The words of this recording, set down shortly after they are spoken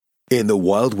In the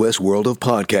Wild West world of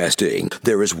podcasting,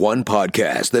 there is one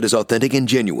podcast that is authentic and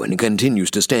genuine and continues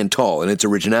to stand tall in its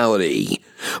originality.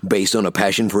 Based on a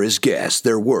passion for his guests,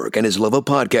 their work, and his love of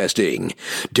podcasting,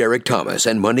 Derek Thomas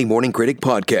and Monday Morning Critic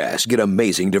Podcast get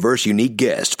amazing, diverse, unique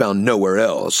guests found nowhere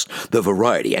else. The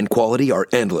variety and quality are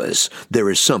endless. There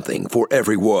is something for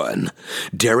everyone.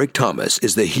 Derek Thomas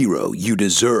is the hero you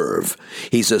deserve.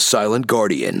 He's a silent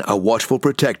guardian, a watchful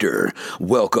protector.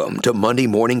 Welcome to Monday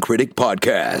Morning Critic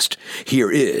Podcast. Here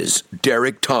is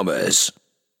Derek Thomas.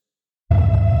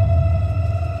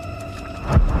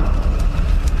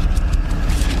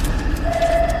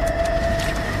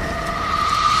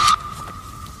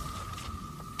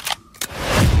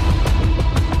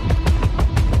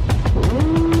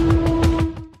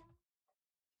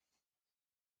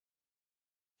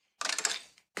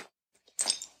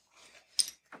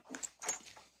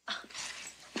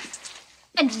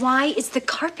 And why is the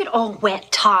carpet all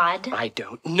wet, Todd? I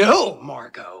don't know,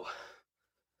 Margot.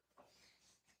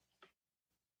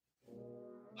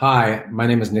 Hi, my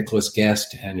name is Nicholas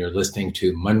Guest, and you're listening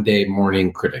to Monday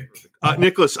Morning Critic.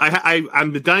 Nicholas,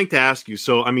 I'm dying to ask you.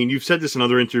 So, I mean, you've said this in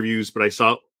other interviews, but I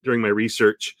saw it during my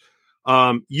research.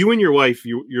 You and your wife,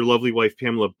 your lovely wife,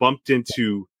 Pamela, bumped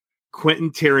into Quentin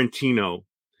Tarantino.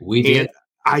 We did. And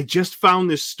I just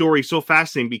found this story so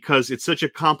fascinating because it's such a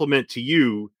compliment to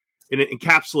you. And it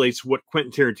encapsulates what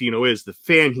Quentin Tarantino is, the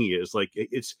fan he is. Like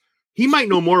he might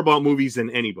know more about movies than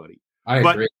anybody. I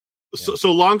agree. So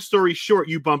long story short,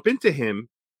 you bump into him,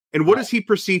 and what does he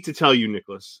proceed to tell you,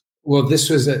 Nicholas? Well, this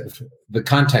was the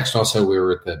context. Also, we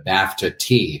were at the BAFTA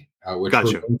tea, which we're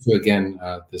going to again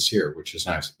this year, which is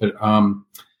nice. But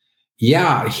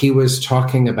yeah, he was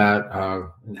talking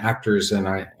about actors, and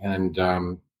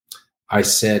I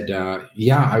said,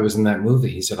 yeah, I was in that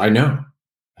movie. He said, I know.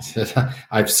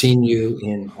 I've seen you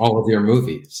in all of your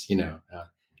movies,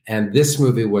 and this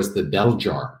movie was The Bell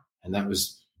Jar, and that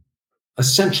was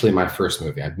essentially my first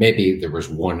movie. Maybe there was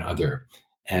one other,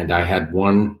 and I had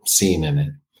one scene in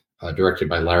it, directed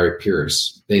by Larry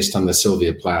Pierce, based on the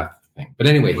Sylvia Plath thing. But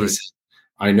anyway, he said,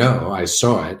 I know, I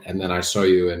saw it, and then I saw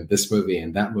you in this movie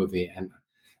and that movie, and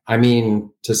I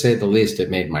mean, to say the least, it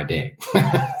made my day.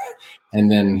 And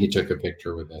then he took a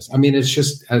picture with us. I mean, it's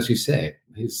just, as you say,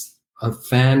 he's a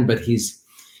fan, but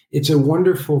it's a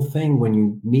wonderful thing when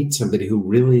you meet somebody who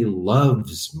really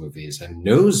loves movies and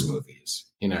knows movies,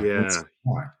 Yeah.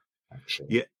 Actually.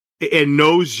 Yeah. And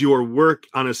knows your work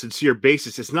on a sincere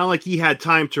basis. It's not like he had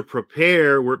time to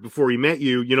prepare before he met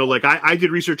you. Like I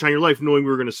did research on your life knowing we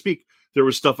were going to speak. There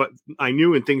was stuff I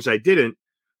knew and things I didn't,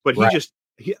 but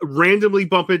he randomly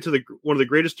bumped into one of the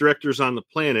greatest directors on the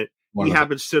planet. He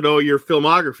happens to know your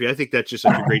filmography. I think that's just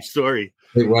such a great story.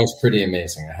 It was pretty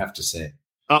amazing, I have to say.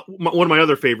 One of my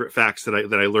other favorite facts that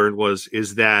I learned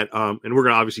is that, and we're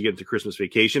going to obviously get into Christmas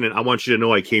Vacation, and I want you to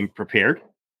know I came prepared.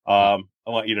 I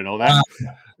want you to know that.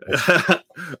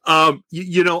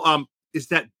 Is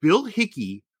that Bill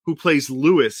Hickey, who plays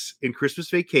Lewis in Christmas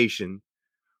Vacation,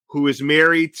 who is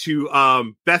married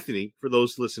to Bethany, for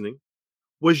those listening,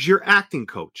 was your acting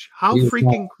coach. How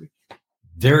freaking...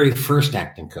 Very first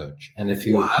acting coach. And if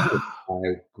you I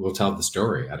will tell the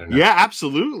story. I don't know. Yeah,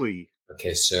 absolutely.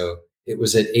 Okay, so it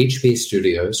was at HB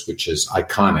Studios, which is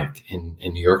iconic in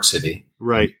New York City.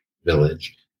 Right.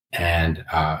 Village. And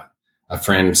a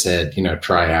friend said,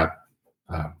 try out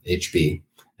HB.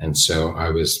 And so I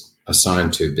was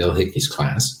assigned to Bill Hickey's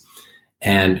class.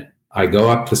 And I go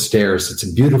up the stairs. It's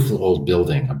a beautiful old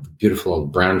building, a beautiful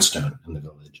old brownstone in the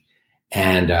village.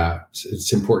 And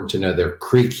it's important to know they're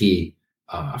creaky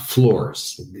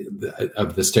floors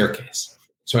of the staircase.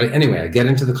 So I get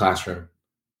into the classroom.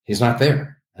 He's not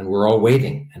there. And we're all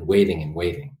waiting and waiting and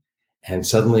waiting. And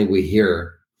suddenly we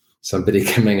hear somebody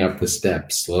coming up the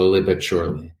steps, slowly but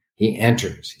surely. He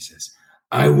enters. He says,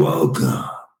 I woke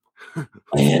up.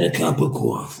 I had a cup of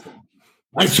coffee.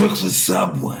 I took the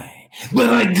subway, but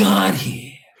I got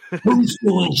here. Who's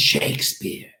doing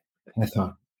Shakespeare? And I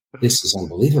thought, this is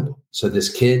unbelievable. So this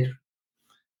kid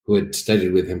who had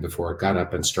studied with him before got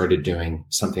up and started doing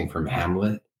something from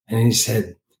Hamlet. And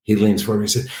he leans forward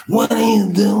and said, what are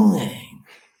you doing?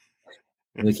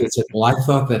 And the kid said, well, I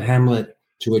thought that Hamlet,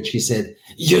 to which he said,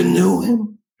 you knew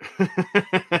him?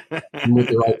 I'm with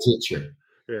the right teacher.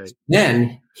 Right.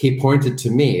 Then he pointed to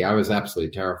me. I was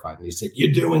absolutely terrified. And he said,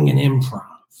 you're doing an improv.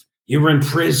 You're in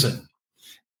prison.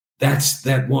 That's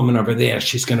that woman over there.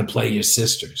 She's going to play your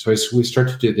sister. So we start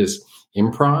to do this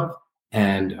improv.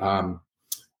 And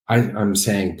I'm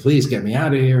saying, please get me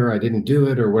out of here. I didn't do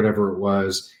it, or whatever it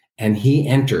was. And he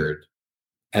entered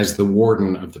as the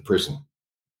warden of the prison.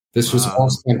 This was all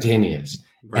spontaneous.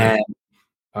 Right.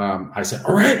 And I said,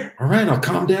 all right, I'll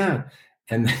calm down.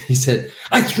 And then he said,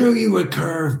 I threw you a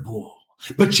curveball,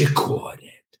 but you caught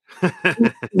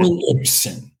it.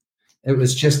 Ibsen.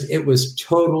 It was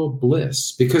total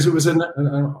bliss because it was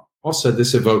also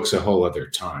this evokes a whole other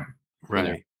time. Right.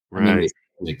 You know? Right. I mean, it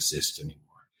doesn't exist anymore.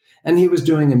 And he was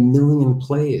doing 1 million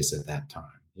plays at that time.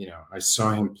 You know, I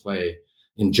saw him play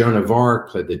in Joan of Arc,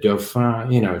 played the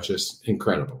Dauphin, you know, just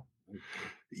incredible.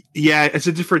 Yeah, it's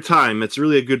a different time. It's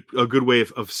really a good way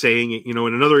of saying it. You know,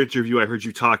 in another interview, I heard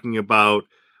you talking about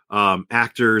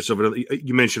actors.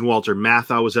 You mentioned Walter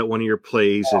Matthau was at one of your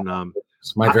plays, and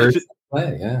it's my very first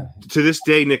play. Yeah. To this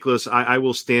day, Nicholas, I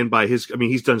will stand by his. I mean,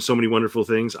 he's done so many wonderful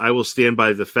things. I will stand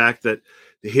by the fact that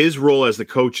his role as the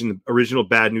coach in the original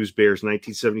Bad News Bears,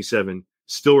 1977,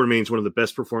 still remains one of the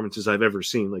best performances I've ever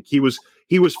seen. Like he was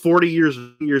 40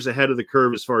 years ahead of the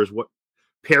curve as far as what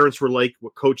parents were like,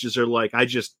 what coaches are like.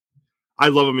 I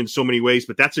love him in so many ways,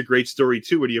 but that's a great story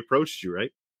too, when he approached you,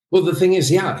 right? Well, the thing is,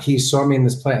 yeah, he saw me in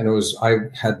this play, and I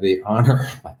had the honor,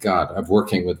 my God, of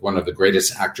working with one of the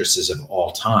greatest actresses of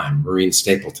all time, Maureen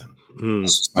Stapleton. This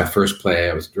was my first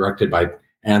play. I was directed by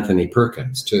Anthony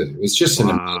Perkins too. It was just an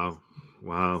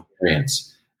wow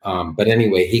experience. But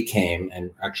anyway, he came, and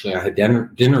actually I had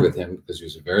dinner with him because he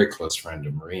was a very close friend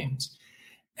of Maureen's.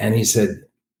 And he said,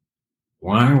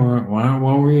 what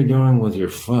were you doing with your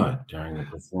foot during the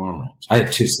performance? I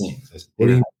had 2 scenes. I said, what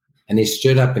do you mean? And he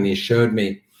stood up and he showed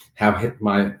me how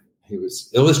he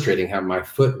was illustrating how my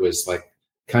foot was like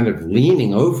kind of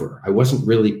leaning over. I wasn't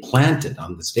really planted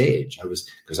on the stage.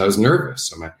 Because I was nervous.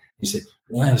 So he said,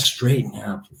 well, straighten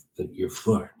out your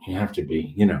foot. You have to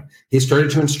be, you know. He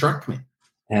started to instruct me.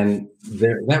 And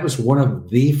that was one of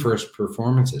the first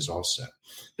performances also.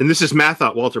 And this is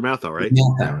Walter Matthau, right?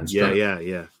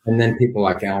 Yeah. And then people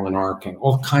like Alan Arkin,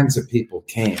 all kinds of people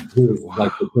came who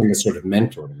became a sort of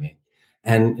mentor to me.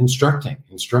 And instructing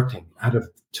out of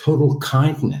total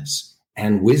kindness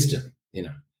and wisdom, you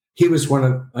know. He was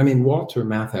Walter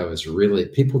Matthau is really,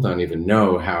 people don't even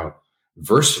know how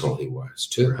versatile he was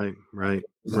too. Right.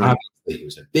 Obviously, he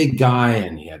was a big guy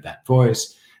and he had that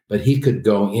voice, but he could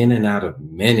go in and out of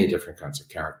many different kinds of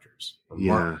characters.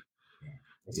 Yeah.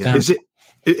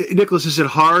 Nicholas, is it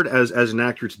hard as an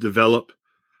actor to develop,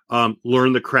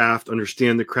 learn the craft,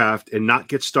 understand the craft, and not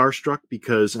get starstruck?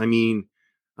 Because I mean,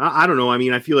 I don't know. I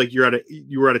mean, I feel like you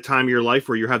were at a time of your life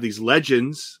where you have these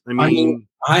legends.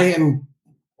 I am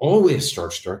always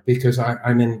starstruck because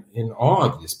I'm in awe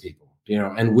of these people, you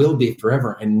know, and will be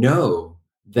forever, and know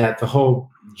that the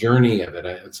whole journey of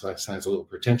it sounds a little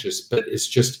pretentious, but it's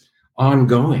just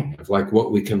ongoing of like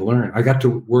what we can learn. I got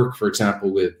to work, for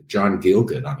example, with John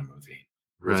Gielgud on a movie,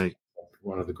 right?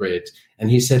 One of the greats, and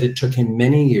he said it took him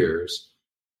many years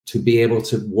to be able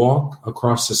to walk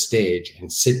across the stage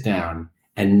and sit down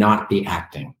and not be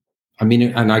acting. I mean,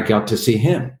 and I got to see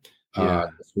him.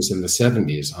 This was in the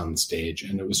 70s on stage,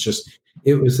 and it was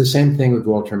the same thing with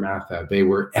Walter Matthau. They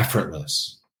were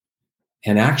effortless.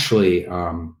 And actually,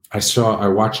 I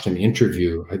watched an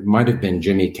interview. It might have been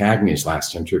Jimmy Cagney's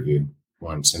last interview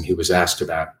once, and he was asked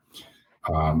about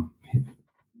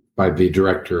by the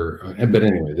director. But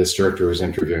anyway, this director was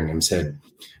interviewing him, said,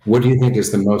 "What do you think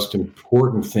is the most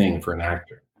important thing for an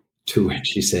actor?" To which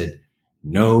he said,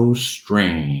 "No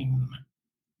strain."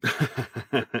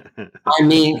 I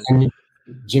mean, and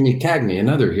Jimmy Cagney,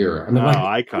 another hero. I mean,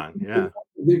 icon. Yeah,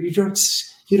 you don't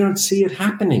see it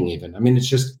happening even. I mean, it's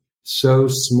just so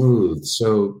smooth,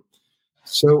 so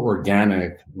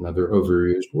organic. Another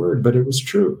overused word, but it was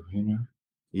true. You know.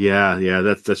 Yeah.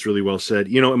 That's really well said.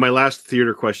 You know, and my last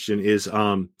theater question is,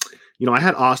 you know, I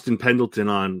had Austin Pendleton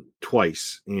on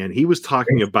twice, and he was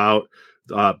talking about.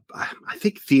 I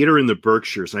think theater in the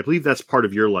Berkshires. And I believe that's part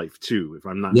of your life too, if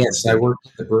I'm not. Yes, mistaken. I worked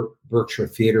at the Berkshire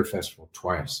Theater Festival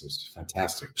twice. It was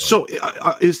fantastic. So,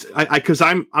 because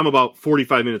I'm about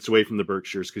 45 minutes away from the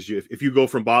Berkshires. Because if you go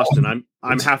from Boston,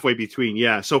 I'm halfway between.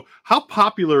 Yeah. So, how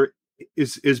popular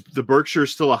is the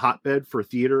Berkshires still a hotbed for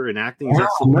theater and acting?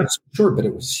 I'm not sure, but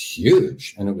it was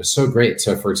huge, and it was so great.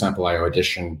 So, for example, I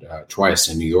auditioned twice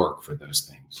in New York for those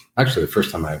things. Actually, the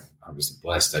first time I was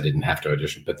blessed I didn't have to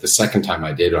audition, but the second time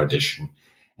I did audition,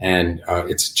 and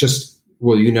it's just,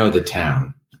 well, you know, the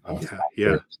town, and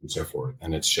so forth,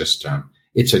 and it's just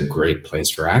it's a great place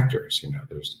for actors. You know,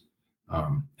 there's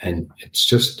and it's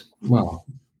just, well,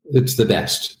 it's the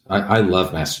best. I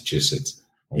love Massachusetts.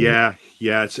 Yeah,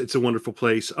 it's a wonderful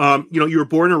place. You know, you were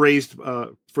born and raised.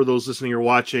 For those listening or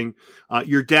watching,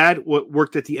 your dad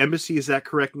worked at the embassy. Is that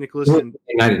correct, Nicholas?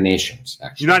 United Nations,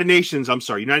 actually. United Nations. I'm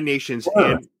sorry, United Nations.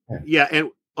 Sure. And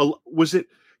was it?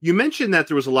 You mentioned that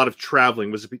there was a lot of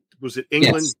traveling. Was it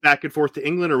England, yes, back and forth to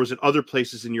England, or was it other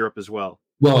places in Europe as well?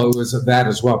 Well, it was that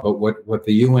as well. But what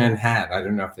the UN had, I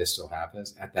don't know if they still have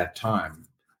this at that time.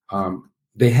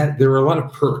 There were a lot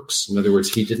of perks. In other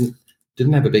words, he didn't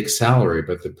have a big salary,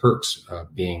 but the perks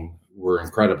were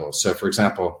incredible. So, for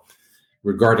example,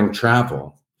 regarding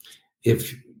travel,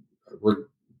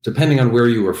 depending on where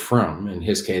you were from, in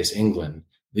his case, England,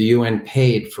 the UN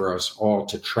paid for us all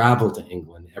to travel to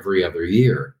England every other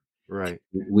year. Right.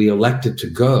 We elected to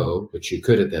go, which you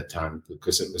could at that time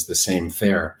because it was the same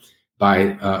fare,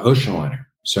 by ocean liner.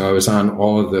 So I was on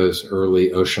all of those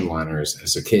early ocean liners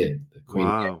as a kid, the Queen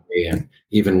Mary and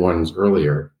even ones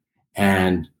earlier.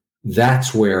 And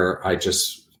that's where it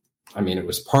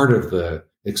was part of the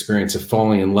experience of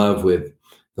falling in love with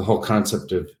the whole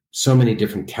concept of so many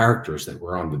different characters that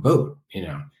were on the boat,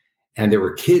 and there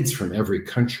were kids from every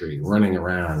country running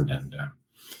around. And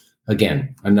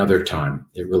again, another time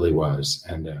it really was.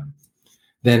 And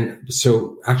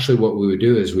so actually what we would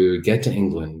do is we would get to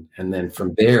England and then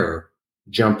from there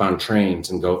jump on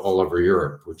trains and go all over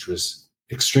Europe, which was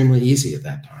extremely easy at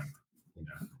that time.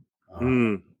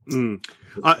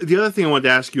 The other thing I wanted to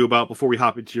ask you about before we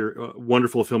hop into your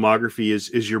wonderful filmography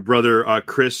is your brother,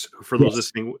 Chris, for those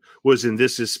listening, was in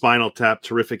This Is Spinal Tap,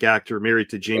 terrific actor, married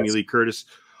to Jamie Lee Curtis.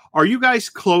 Are you guys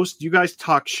close? Do you guys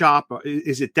talk shop?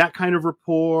 Is it that kind of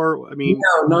rapport? I mean,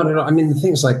 no, not at all. I mean, the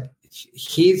thing is, like,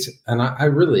 I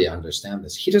really understand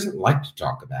this. He doesn't like to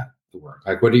talk about the work.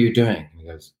 Like, what are you doing? He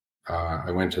goes,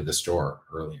 I went to the store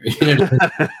earlier. Talk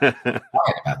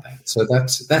about that. So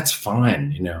that's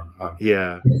fine.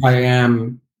 Yeah.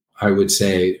 I would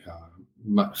say,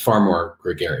 far more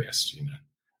gregarious.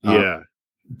 Yeah.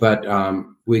 But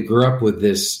we grew up with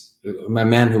a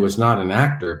man who was not an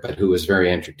actor, but who was very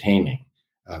entertaining,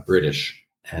 British.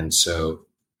 And so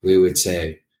we would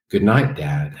say, "Good night,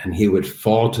 Dad." And he would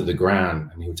fall to the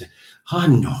ground and he would say,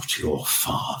 "I'm not your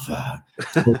father."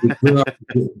 We grew up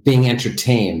being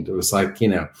entertained. It was like,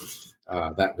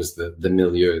 that was the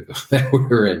milieu that we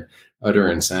were in,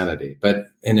 utter insanity, but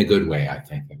in a good way, I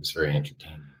think. It was very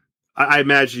entertaining. I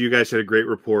imagine you guys had a great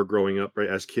rapport growing up, right,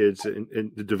 as kids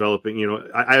and developing,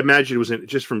 I imagine it was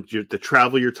just from the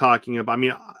travel you're talking about. I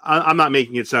mean, I'm not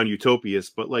making it sound utopias,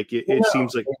 but like it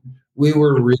seems like we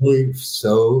were really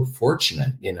so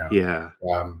fortunate, Yeah.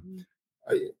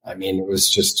 I mean, it was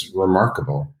just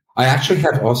remarkable. I actually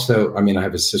have also, I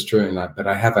have a sister but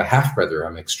I have a half brother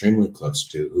I'm extremely close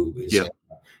to who is in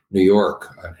New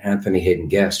York, Anthony Hayden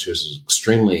Guest, who's an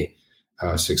extremely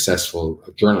successful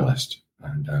journalist.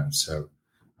 And so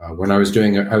when I was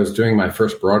doing my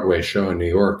first Broadway show in New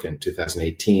York in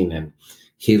 2018, and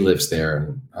he lives there,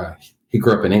 and he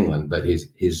grew up in England, but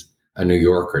he's a New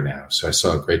Yorker now. So I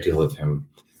saw a great deal of him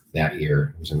that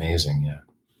year. It was amazing. Yeah.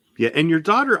 Yeah. And your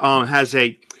daughter has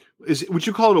would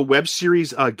you call it a web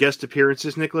series guest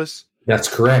appearances, Nicholas? That's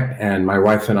correct. And my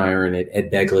wife and I are in it.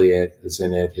 Ed Begley is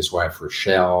in it. His wife,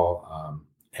 Rochelle.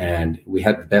 And we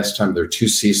had the best time. There are 2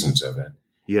 seasons of it.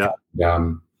 Yeah.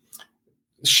 And,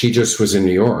 she just was in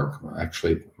New York,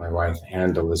 actually, my wife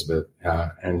and Elizabeth,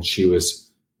 and she was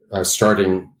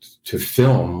starting to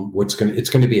film it's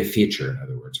going to be a feature. In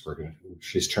other words,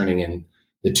 she's turning in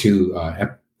the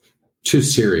 2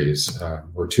 series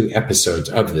or 2 episodes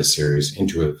of this series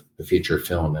into a feature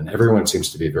film, and everyone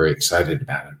seems to be very excited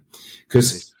about it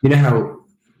because you know how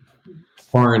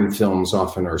foreign films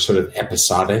often are sort of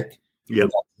episodic. Yeah,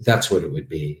 that's what it would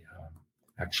be,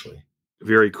 actually.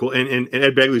 Very cool. And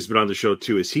Ed Begley's been on the show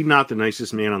too. Is he not the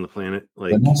nicest man on the planet?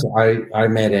 Like, I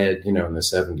met Ed, in the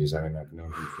 70s. I've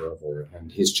known him forever,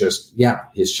 and he's just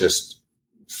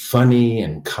funny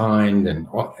and kind and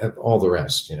all the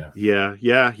rest. Yeah.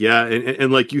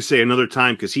 And like you say, another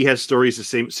time, because he has stories the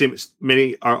same.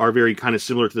 Many are very kind of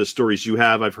similar to the stories you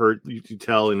have. I've heard you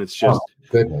tell, and it's just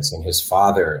goodness. And his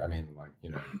father.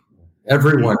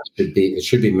 Everyone it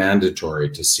should be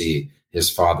mandatory to see his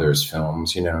father's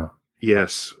films.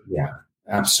 Yes. Yeah.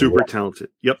 Absolutely. Super talented.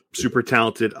 Yep. Super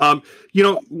talented.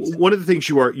 One of the things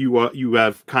you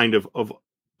have kind of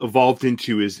evolved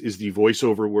into is the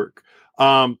voiceover work.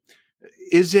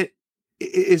 Is it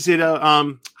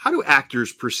how do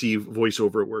actors perceive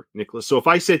voiceover work, Nicholas? So if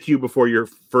I said to you before your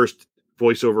first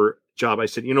voiceover job, I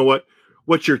said,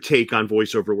 what's your take on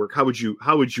voiceover work? How would you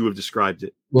have described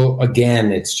it? Well,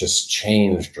 again, it's just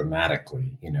changed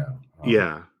dramatically,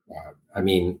 Yeah.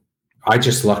 I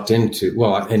just lucked into,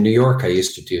 in New York, I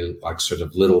used to do like sort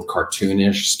of little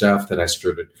cartoonish stuff that I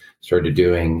started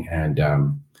doing, and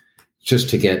just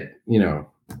to get,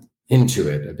 into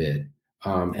it a bit.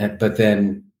 But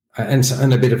then,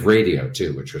 and a bit of radio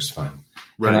too, which was fun.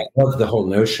 Right. And I love the whole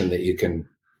notion that you can,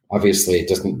 obviously it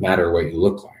doesn't matter what you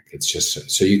look like. It's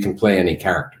just, so you can play any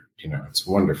character, it's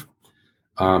wonderful.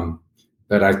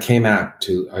 but I came out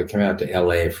to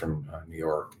LA from New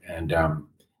York, and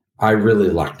I really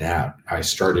lucked out. I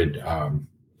started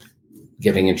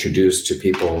getting introduced to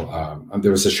people.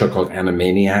 There was a show called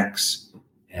Animaniacs,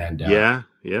 and yeah,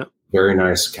 very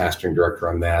nice casting director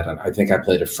on that. And I think I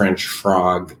played a French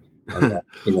frog, on that,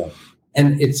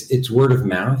 And it's word of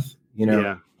mouth,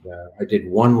 Yeah. I did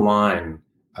one line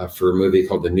for a movie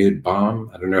called The Nude Bomb.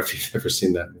 I don't know if you've ever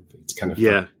seen that movie. It's kind of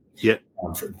yeah.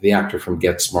 For the actor from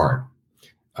Get Smart.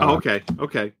 Okay.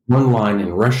 One line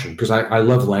in Russian, because I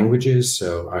love languages,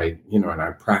 so and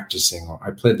I'm practicing.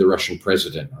 I played the Russian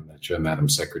president on that show, Madam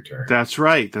Secretary. That's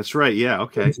right. Yeah.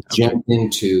 Okay. Jump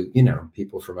into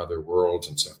people from other worlds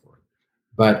and so forth.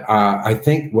 But I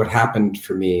think what happened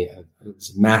for me,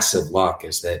 was massive luck,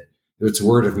 is that it's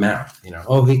word of mouth.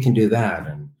 Oh, he can do that,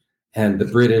 and the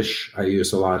British I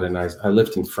use a lot, and I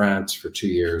lived in France for 2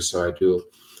 years, so I do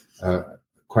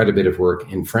quite a bit of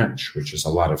work in French, which is a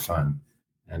lot of fun.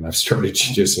 And I've started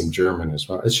to do some German as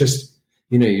well. It's just,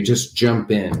 you just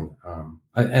jump in,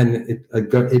 and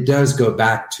it does go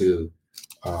back to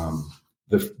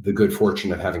the good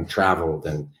fortune of having traveled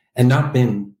and not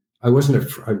been.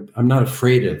 I'm not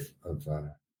afraid of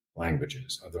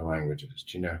languages, other languages.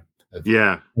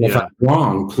 Yeah. And if I'm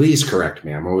wrong, please correct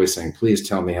me. I'm always saying, please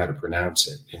tell me how to pronounce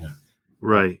it.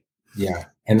 Right. Yeah.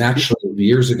 And actually,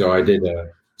 years ago, I did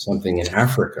something in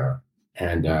Africa,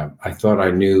 and I thought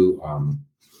I knew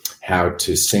how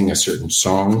to sing a certain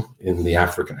song in the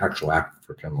actual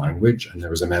African language. And there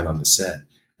was a man on the set,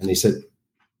 and he said,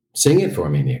 "Sing it for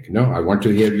me, Nick." "No, I want to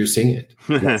hear you sing it."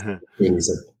 And he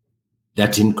said,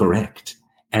 "That's incorrect."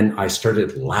 And I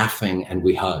started laughing, and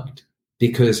we hugged,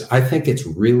 because I think it's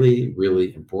really,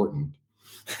 really important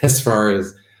as far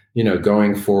as,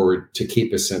 going forward, to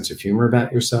keep a sense of humor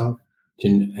about yourself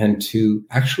and to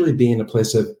actually be in a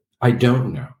place of, I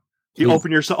don't know. You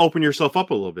open yourself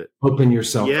up a little bit. Open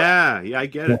yourself up. Yeah, I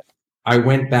get it. I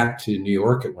went back to New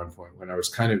York at one point when I was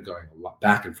kind of going a lot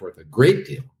back and forth a great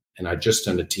deal. And I'd just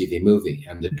done a TV movie.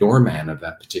 And the doorman of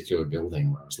that particular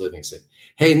building where I was living said,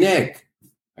 "Hey, Nick,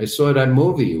 I saw that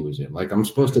movie you was in. Like, I'm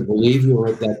supposed to believe you were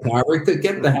at that character?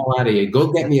 Get the hell out of here.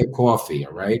 Go get me a coffee,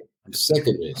 all right? I'm sick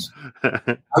of this."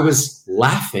 I was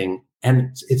laughing,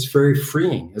 and it's very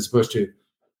freeing, as opposed to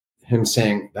him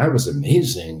saying, "That was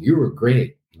amazing. You were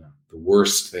great." The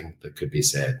worst thing that could be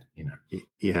said,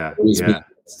 Yeah. Always be in a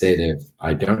state of,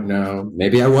 I don't know.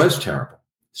 Maybe I was terrible.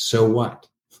 So what?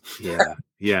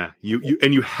 Yeah.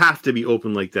 You have to be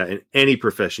open like that in any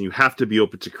profession. You have to be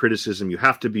open to criticism. You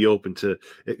have to be open to,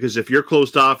 because if you're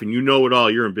closed off and you know it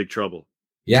all, you're in big trouble.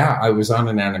 Yeah, I was on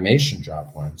an animation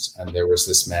job once, and there was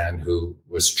this man who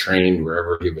was trained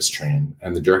wherever he was trained.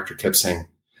 And the director kept saying,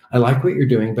 "I like what you're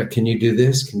doing, but can you do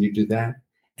this? Can you do that?"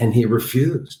 And he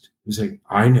refused. He was like,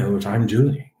 "I know what I'm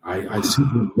doing. I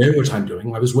simply know what I'm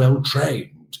doing. I was well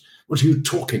trained. What are you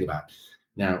talking about?"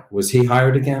 Now, was he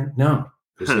hired again? No.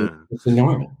 It's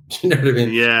annoying. You know what I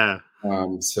mean? Yeah.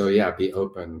 So yeah, be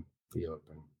open.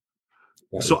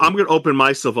 So I'm going to open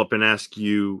myself up and ask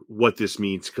you what this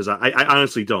means, because I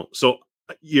honestly don't. So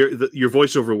your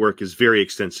voiceover work is very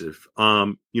extensive.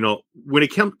 When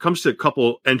it comes to a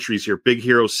couple entries here, Big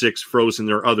Hero 6, Frozen,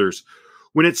 there are others.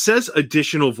 When it says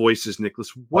additional voices,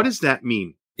 Nicholas, what does that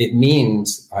mean? It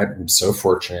means I'm so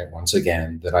fortunate, once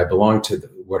again, that I belong to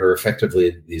what are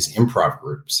effectively these improv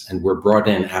groups, and we're brought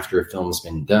in after a film's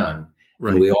been done.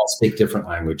 Right. And we all speak different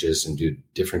languages and do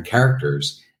different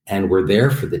characters, and we're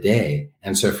there for the day.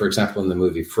 And so, for example, in the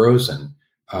movie Frozen,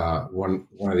 one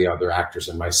of the other actors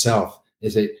and myself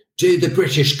is a, "Do the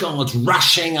British Guards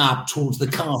rushing up towards the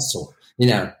castle?"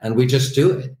 And we just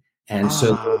do it. And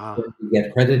so we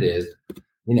get credited,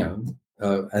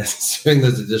 as doing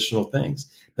those additional things.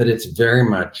 But it's very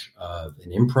much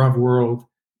an improv world.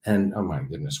 And oh my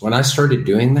goodness, when I started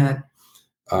doing that,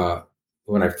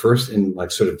 when I first in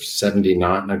sort of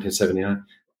 1979,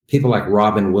 people like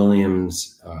Robin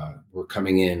Williams were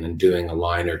coming in and doing a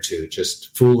line or two,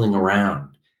 just fooling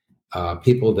around.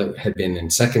 People that had been in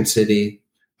Second City,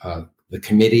 the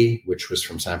Committee, which was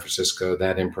from San Francisco,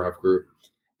 that improv group.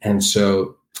 And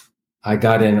so I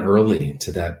got in early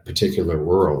to that particular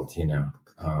world, and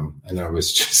I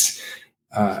was just,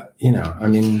 I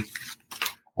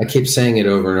keep saying it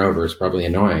over and over. It's probably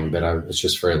annoying, but I was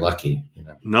just very lucky,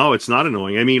 No, it's not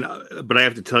annoying. I mean, but I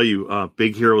have to tell you,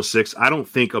 Big Hero 6, I don't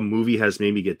think a movie has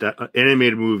made me get that,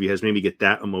 animated movie has made me get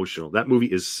that emotional. That movie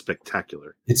is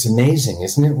spectacular. It's amazing,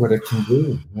 isn't it, what it can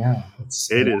do? Yeah.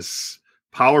 It is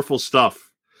powerful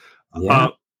stuff. Yeah.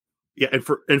 And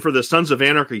for the Sons of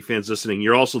Anarchy fans listening,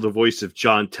 you're also the voice of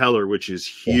John Teller, which is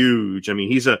huge. I mean,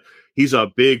 he's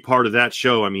a big part of that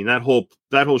show. I mean, that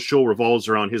whole show revolves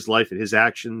around his life and his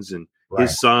actions, and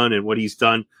his son and what he's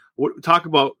done. Talk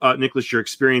about, Nicholas, your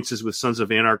experiences with Sons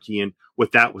of Anarchy and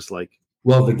what that was like.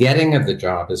 Well, the getting of the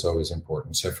job is always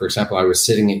important. So, for example, I was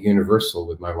sitting at Universal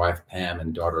with my wife, Pam,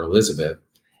 and daughter, Elizabeth,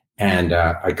 and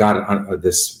I got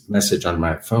this message on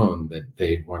my phone that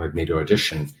they wanted me to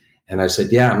audition. And I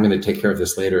said, yeah, I'm going to take care of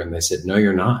this later. And they said, no,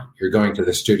 you're not. You're going to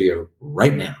the studio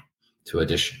right now to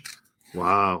audition.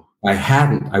 Wow.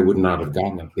 I would not have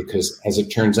gotten it because, as it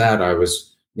turns out, I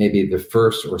was maybe the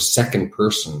first or second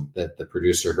person that the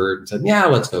producer heard and said, yeah,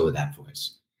 let's go with that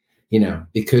voice.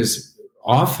 Because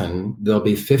often there'll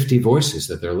be 50 voices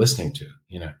that they're listening to,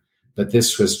 but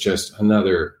this was just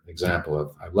another example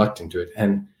of I lucked into it.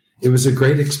 And it was a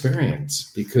great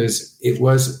experience because it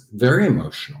was very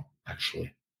emotional,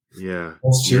 actually. Yeah.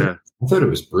 I thought it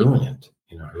was brilliant.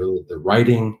 Really the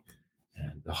writing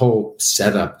and the whole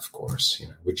setup, of course,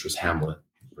 which was Hamlet.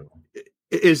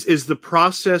 Is the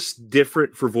process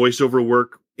different for voiceover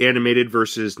work, animated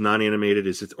versus non-animated?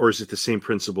 Is it the same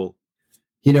principle?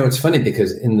 It's funny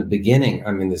because in the beginning,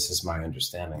 I mean, this is my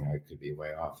understanding, I could be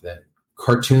way off, that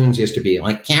cartoons used to be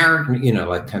like character,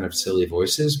 like kind of silly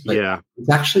voices, but it's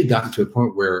actually gotten to a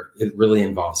point where it really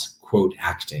involves quote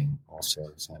acting. Also,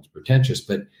 it sounds pretentious,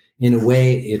 but in a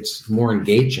way it's more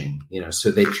engaging, so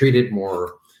they treat it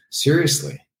more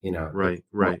seriously, Right.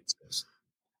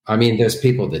 I mean, those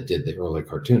people that did the early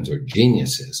cartoons are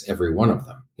geniuses, every one of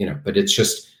them, but it's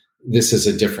just, this is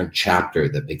a different chapter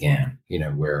that began,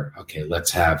 where, okay,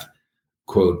 let's have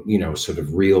quote, sort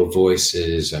of real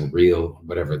voices and real,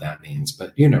 whatever that means,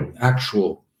 but,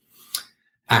 actual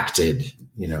acted,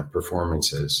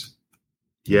 performances.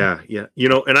 Yeah.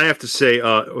 And I have to say,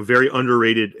 a very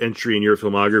underrated entry in your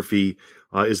filmography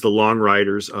is The Long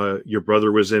Riders. Your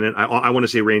brother was in it. I want to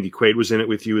say Randy Quaid was in it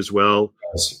with you as well.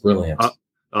 That's brilliant.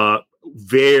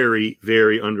 Very,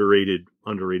 very underrated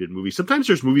movie. Sometimes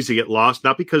there's movies that get lost,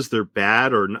 not because they're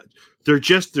bad or not.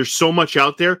 There's so much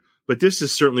out there, but this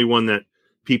is certainly one that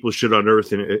people should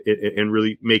unearth and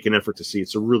really make an effort to see.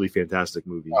 It's a really fantastic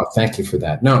movie. Oh, thank you for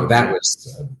that. No, that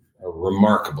was a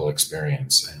remarkable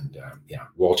experience. And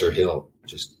Walter Hill,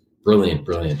 just brilliant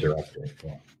director.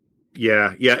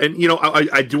 Yeah. And,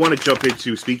 I do want to jump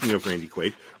into, speaking of Randy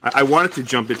Quaid, I wanted to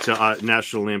jump into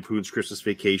National Lampoon's Christmas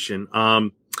Vacation.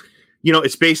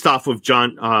 It's based off of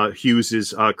John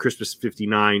Hughes's Christmas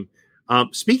 59.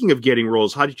 Speaking of getting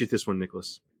roles, how did you get this one,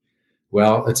 Nicholas?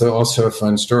 Well, it's also a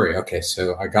fun story. Okay,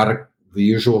 so I got the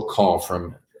usual call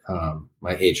from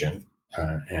my agent,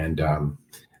 and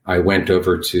I went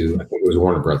over to, I think it was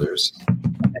Warner Brothers.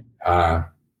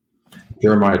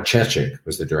 Jeremiah Chechik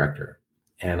was the director.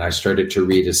 And I started to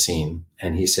read a scene,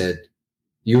 and he said,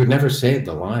 "You would never say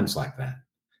the lines like that."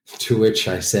 To which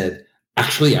I said,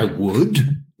 "Actually, I would."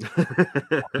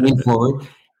 Lean forward,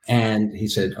 and he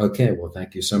said, "Okay, well,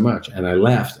 thank you so much." And I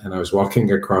left, and I was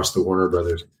walking across the Warner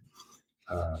Brothers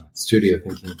studio,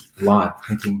 thinking,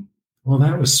 "Well,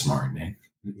 that was smart, Nick."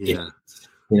 Yeah,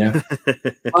 But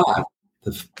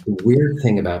the weird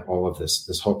thing about all of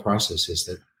this whole process is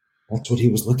that that's what he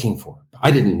was looking for.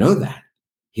 I didn't know that.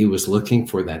 He was looking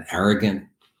for that arrogant,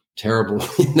 terrible,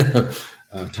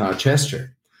 Todd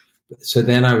Chester. So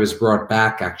then I was brought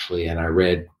back, actually, and I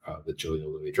read the Julia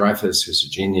Louis-Dreyfus, who's a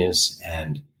genius,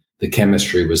 and the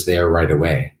chemistry was there right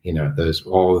away.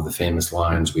 All of the famous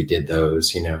lines, we did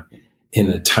those, in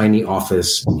a tiny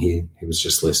office, and he was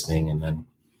just listening, and then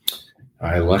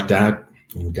I lucked out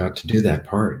and got to do that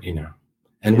part, and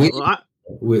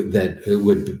that it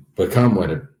would become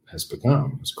what it has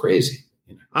become. It was crazy.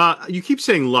 You keep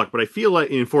saying luck, but I feel like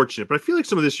unfortunate. But I feel like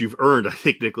some of this you've earned. I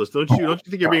think, Nicholas, don't you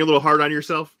think you're being a little hard on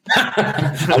yourself?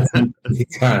 I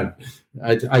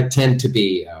tend to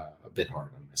be a bit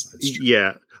hard on myself.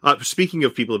 Yeah. Speaking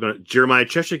of people, Jeremiah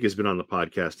Chechik has been on the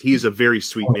podcast. He's a very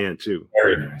sweet man too.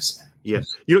 Very nice. Yeah.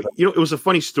 It was a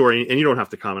funny story, and you don't have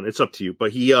to comment. It's up to you.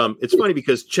 But it's funny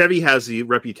because Chevy has the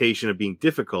reputation of being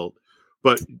difficult.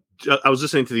 But I was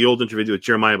listening to the old interview with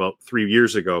Jeremiah about 3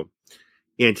 years ago.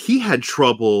 And he had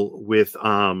trouble with,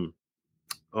 Beverly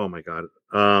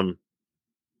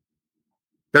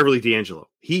D'Angelo.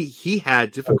 He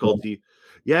had difficulty.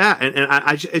 Yeah. And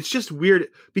I it's just weird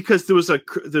because there was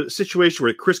the situation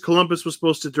where Chris Columbus was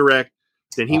supposed to direct.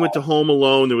 Then he went to Home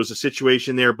Alone. There was a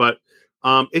situation there, but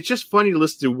it's just funny to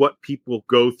listen to what people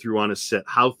go through on a set,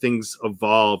 how things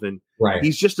evolve. And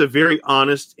he's just a very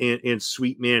honest and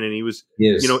sweet man. And he was,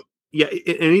 yeah,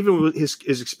 and even with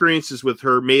his experiences with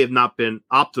her may have not been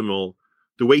optimal.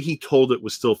 The way he told it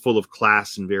was still full of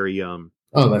class and very Oh,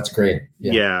 that's great.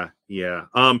 Yeah.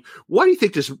 Why do you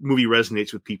think this movie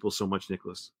resonates with people so much,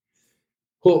 Nicholas?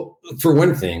 Well, for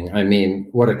one thing, I mean,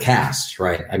 what a cast,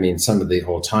 right? I mean, some of the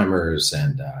old timers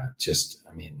and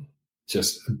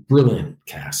just a brilliant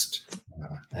cast.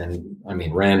 And I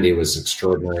mean, Randy was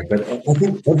extraordinary, but I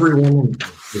think everyone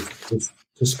is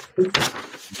just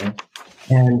perfect.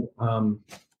 You know?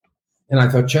 And I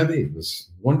thought Chevy was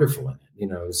wonderful in it. You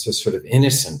know, it's just sort of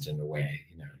innocent in a way.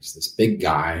 You know, he's this big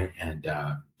guy, and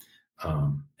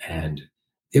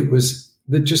it was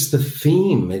just the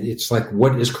theme. It's like,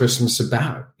 what is Christmas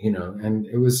about? You know, and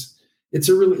you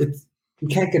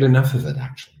can't get enough of it,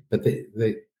 actually. But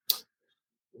they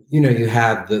you know, you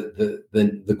have the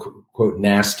quote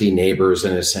nasty neighbors,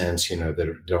 in a sense, you know,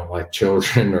 that don't like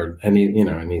children or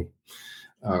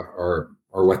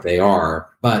or what they are,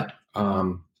 but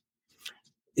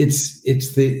it's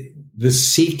the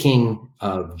seeking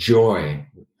of joy,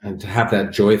 and to have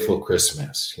that joyful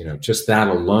Christmas, you know, just that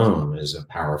alone is a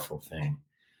powerful thing.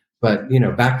 But, you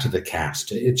know, back to the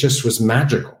cast, it just was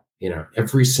magical, you know,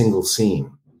 every single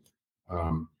scene.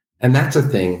 And that's a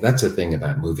thing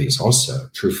about movies also.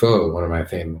 Truffaut, one of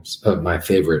my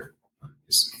favorite,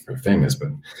 he's very famous, but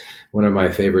one of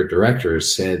my favorite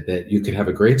directors, said that you could have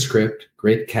a great script,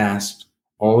 great cast,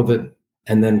 all of it,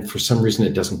 and then for some reason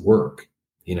it doesn't work.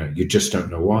 You know, you just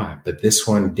don't know why. But this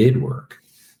one did work.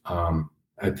 I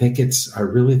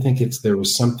really think there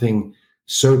was something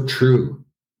so true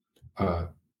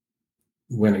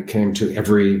when it came to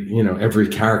every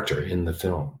character in the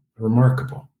film.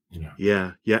 Remarkable. You know.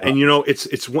 Yeah. And you know,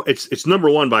 it's number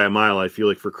one by a mile, I feel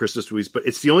like, for Christmas movies, but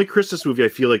it's the only Christmas movie I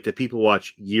feel like that people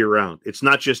watch year round. It's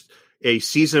not just a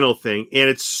seasonal thing. And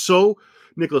it's so,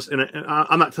 Nicholas, and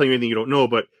I'm not telling you anything you don't know,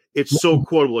 but it's so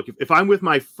quotable. Like if I'm with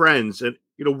my friends and,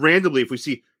 you know, randomly, if we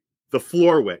see the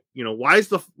floor wet, you know, why is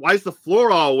the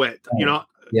floor all wet? You know,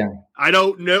 yeah, I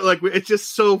don't know. Like, it's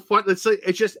just so fun. It's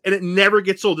just, and it never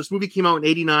gets old. This movie came out in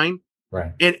 '89,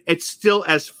 right? And it's still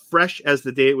as fresh as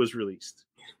the day it was released.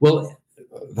 Well,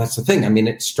 that's the thing. I mean,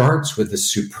 it starts with a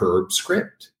superb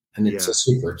script, and it's a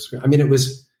superb script. I mean, it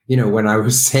was, you know, when I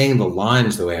was saying the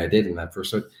lines the way I did in that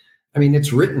first one, I mean,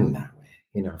 it's written that way,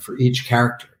 you know, for each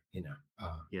character, you know.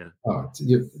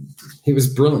 He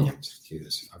was brilliant,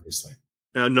 Hughes, obviously.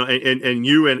 No, and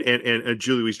you and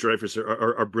Julie Louis-Dreyfus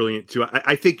are brilliant too.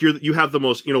 I think you have the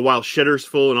most, you know, while Shedder's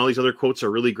Full and all these other quotes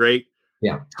are really great.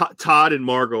 Yeah, Todd and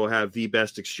Margot have the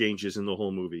best exchanges in the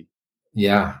whole movie.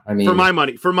 Yeah, I mean,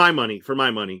 for my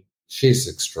money. She's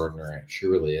extraordinary. She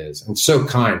really is, and so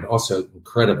kind. Also,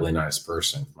 incredibly nice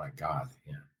person. My God,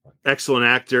 yeah. Excellent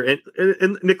actor.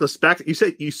 And Nicholas, you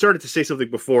said you started to say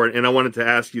something before, and I wanted to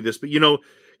ask you this, but you know,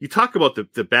 you talk about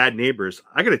the bad neighbors.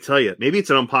 I got to tell you, maybe it's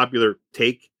an unpopular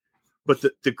take, but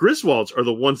the Griswolds are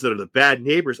the ones that are the bad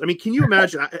neighbors. I mean, can you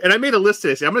imagine? And I made a list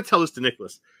today. I'm going to tell this to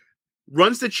Nicholas.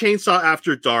 Runs the chainsaw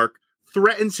after dark,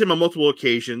 threatens him on multiple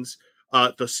occasions.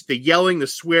 The yelling, the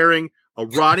swearing, a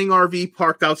rotting RV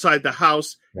parked outside the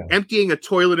house, emptying a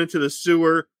toilet into the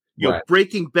sewer, you know,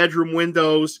 breaking bedroom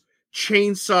windows,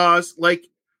 chainsaws. Like,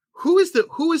 who is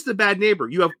the bad neighbor?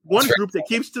 You have one group that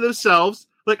keeps to themselves.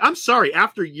 Like, I'm sorry,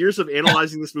 after years of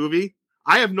analyzing this movie,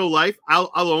 I have no life.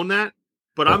 I'll own that.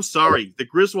 But I'm sorry, the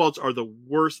Griswolds are the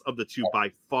worst of the two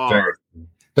by far.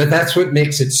 But that's what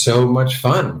makes it so much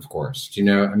fun, of course. You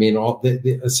know, I mean, all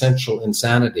the essential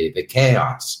insanity, the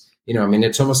chaos. You know, I mean,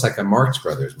 it's almost like a Marx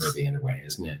Brothers movie in a way,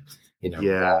 isn't it? You know,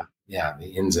 the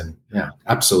ins and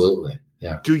absolutely,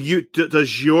 yeah.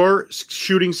 Does your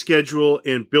shooting schedule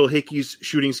and Bill Hickey's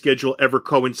shooting schedule ever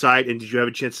coincide? And did you have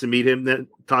a chance to meet him then?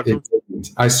 Talk to him?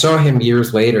 I saw him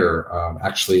years later,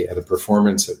 actually at a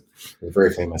performance of a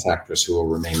very famous actress who will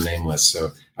remain nameless. So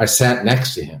I sat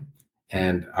next to him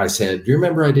and I said, "Do you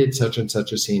remember I did such and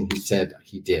such a scene?" He said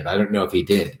he did. I don't know if he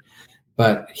did,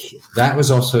 but that was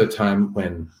also a time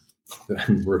when,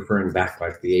 I'm referring back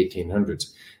like the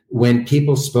 1800s, when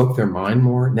people spoke their mind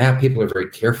more. Now people are very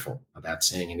careful about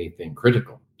saying anything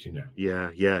critical, you know. Yeah.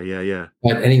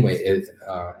 But anyway,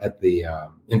 at the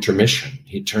intermission,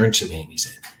 he turned to me and he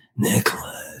said,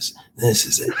 "Nicholas, this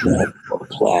is a dreadful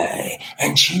play,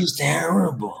 and she's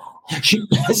terrible. She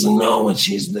doesn't know what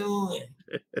she's doing."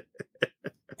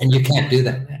 And you can't do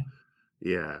that now.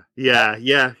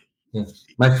 Yeah.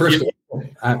 My first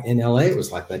in LA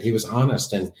was like that. He was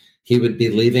honest, and he would be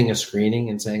leaving a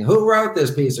screening and saying, "Who wrote this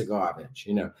piece of garbage?"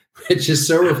 You know, it's just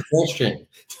so refreshing.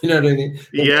 You know what I mean?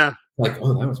 Yeah. Like,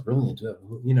 oh, that was brilliant.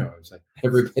 You know, it's like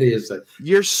everybody is like,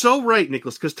 you're so right,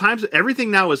 Nicholas, because everything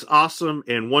now is awesome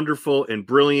and wonderful and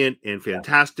brilliant and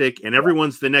fantastic, and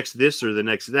everyone's the next this or the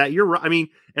next that. You're right. I mean,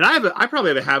 and I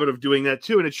probably have a habit of doing that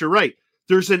too. And you're right.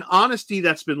 There's an honesty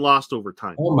that's been lost over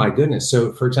time. Oh my goodness.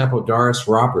 So, for example, Doris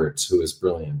Roberts, who is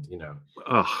brilliant, you know,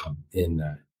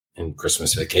 in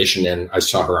Christmas Vacation, and I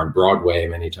saw her on Broadway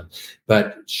many times.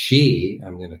 But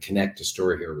I'm going to connect a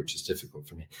story here, which is difficult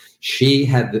for me.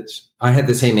 I had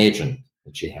the same agent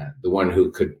that she had, the one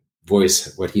who could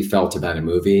voice what he felt about a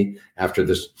movie after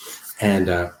this.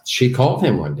 And she called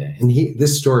him one day, and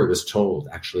this story was told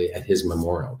actually at his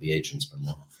memorial, the agent's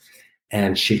memorial.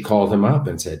 And she called him up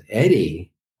and said,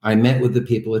 Eddie, I met with the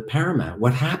people at Paramount.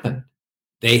 What happened?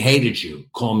 They hated you.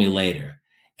 Call me later.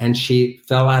 And she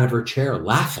fell out of her chair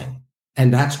laughing.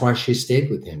 And that's why she stayed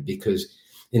with him, because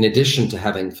in addition to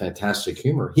having fantastic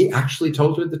humor, he actually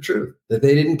told her the truth, that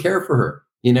they didn't care for her.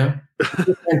 It's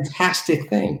a fantastic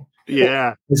thing.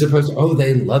 Yeah. As opposed to, oh,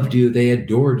 they loved you. They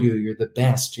adored you. You're the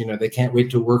best. They can't wait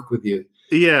to work with you.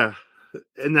 Yeah.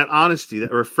 And that honesty,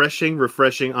 that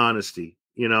refreshing honesty,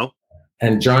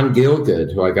 And John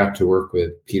Gielgud, who I got to work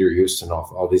with, Peter Houston,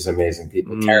 all these amazing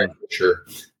people. Carrie Fisher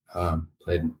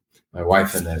played my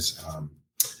wife in this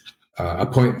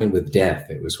Appointment with Death.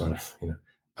 It was one of,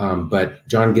 but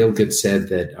John Gielgud said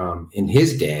that in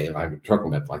his day, I'm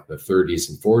talking about like the 30s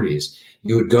and 40s,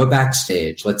 you would go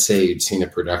backstage. Let's say you'd seen a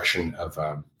production of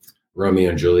Romeo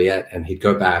and Juliet, and he'd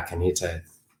go back and he'd say,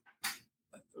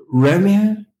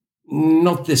 Romeo,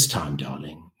 not this time,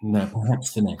 darling. No,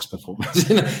 perhaps the next performance.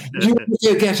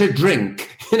 You get a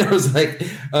drink. It was like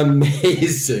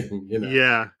amazing.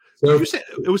 Yeah. So you said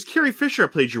it was Carrie Fisher that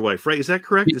played your wife, right? Is that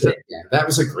correct? Yeah, that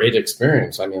was a great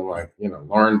experience. I mean,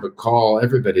 Lauren Bacall,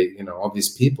 everybody, all these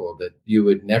people that you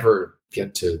would never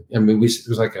get to. I mean, it was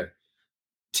like a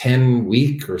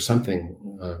 10-week or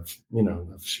something of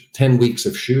 10 weeks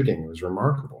of shooting. It was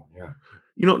remarkable. Yeah.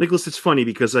 Nicholas, it's funny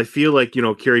because I feel like,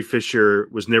 Carrie Fisher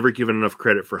was never given enough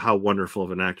credit for how wonderful of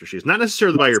an actor she is. Not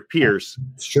necessarily by her peers.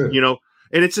 It's true.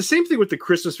 And it's the same thing with the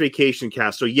Christmas Vacation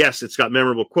cast. So yes, it's got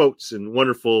memorable quotes and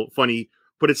wonderful, funny,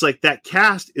 but it's like that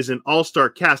cast is an all-star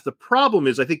cast. The problem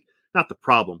is, I think, not the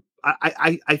problem.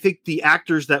 I think the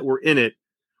actors that were in it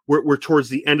were towards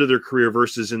the end of their career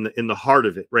versus in the heart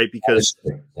of it, right? Because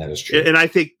that is true. And I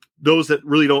think those that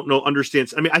really don't know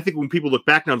understands. I mean, I think when people look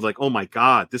back now, it's like, oh my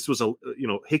God, this was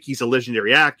Hickey's a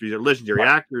legendary actor. These are legendary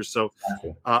actors. So,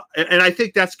 and I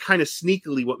think that's kind of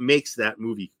sneakily what makes that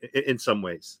movie in some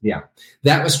ways. Yeah,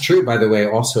 that was true, by the way,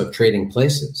 also of Trading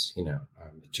Places, another,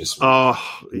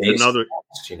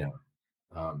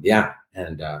 yeah.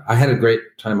 And I had a great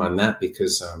time on that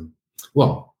because, it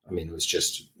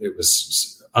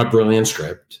was a brilliant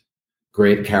script,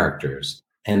 great characters.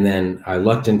 And then I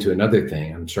lucked into another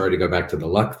thing. I'm sorry to go back to the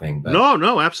luck thing, but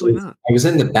no, absolutely not. I was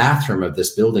in the bathroom of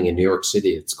this building in New York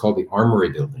City. It's called the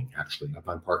Armory Building, actually, up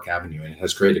on Park Avenue, and it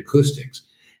has great acoustics.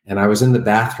 And I was in the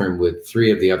bathroom with three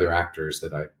of the other actors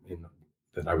that I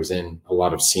was in a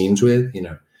lot of scenes with. We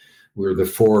were the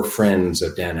four friends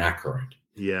of Dan Aykroyd.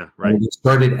 Yeah, right. And we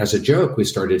started as a joke. We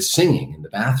started singing in the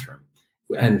bathroom,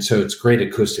 and so it's great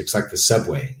acoustics, like the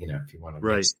subway. If you want to,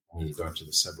 right, you go into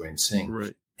the subway and sing.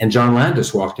 Right. And John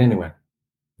Landis walked in and went,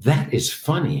 "That is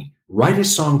funny. Write a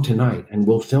song tonight, and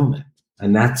we'll film it."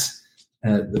 And that's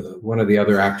one of the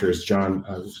other actors,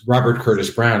 Robert Curtis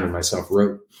Brown, and myself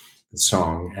wrote the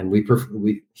song, and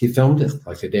he filmed it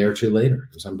like a day or two later.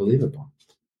 It was unbelievable.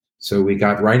 So we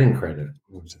got writing credit.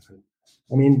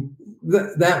 I mean,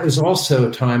 that was also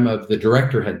a time of the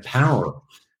director had power.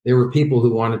 There were people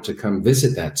who wanted to come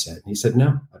visit that set, and he said,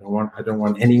 "No, I don't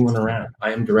want anyone around.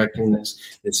 I am directing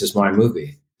this. This is my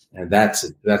movie." And that's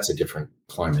a different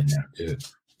climate now too.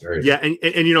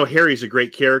 And Harry's a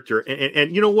great character,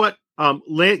 and you know what?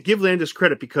 Give Landis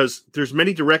credit, because there's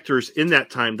many directors in that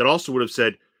time that also would have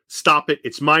said, "Stop it!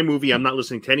 It's my movie. I'm not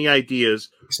listening to any ideas."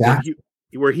 Exactly.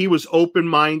 Where he was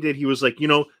open-minded, he was like,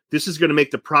 this is going to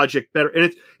make the project better.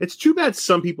 And it's too bad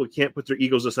some people can't put their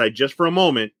egos aside just for a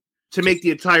moment to make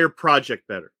the entire project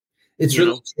better. It's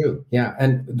really true. Yeah.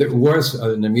 And there was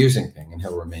an amusing thing, and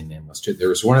he'll remain nameless too. There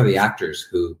was one of the actors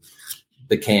who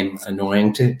became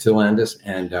annoying to Landis.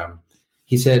 And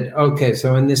he said, "Okay,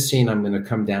 so in this scene, I'm going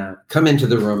to come into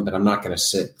the room, but I'm not going to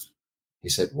sit." He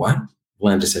said, "What?"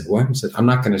 Landis said, "What?" He said, "I'm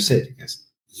not going to sit." He goes,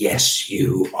 "Yes,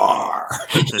 you are."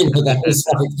 That was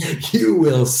like, you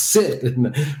will sit.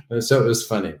 And so it was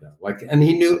funny though. And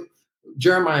he knew,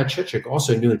 Jeremiah Chichik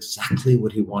also knew exactly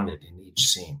what he wanted in each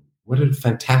scene. What a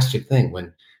fantastic thing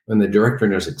when the director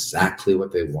knows exactly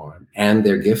what they want and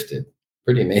they're gifted.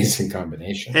 Pretty amazing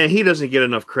combination. And he doesn't get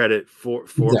enough credit for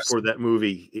that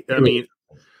movie. I mean,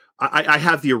 I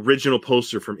have the original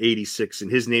poster from '86,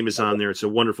 and his name is on there. It's a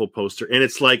wonderful poster, and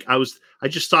it's like I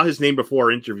just saw his name before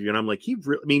our interview, and I'm like,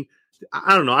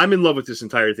 I don't know. I'm in love with this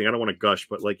entire thing. I don't want to gush,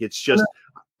 but it's just,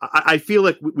 I feel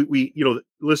like we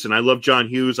listen. I love John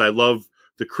Hughes. I love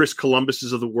the Chris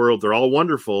Columbuses of the world. They're all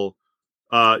wonderful.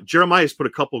 Jeremiah's put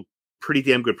a couple pretty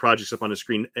damn good projects up on the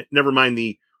screen. Never mind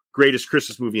the greatest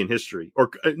Christmas movie in history, or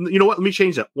you know what? Let me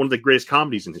change that. One of the greatest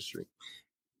comedies in history.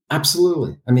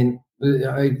 Absolutely. I mean,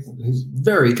 he's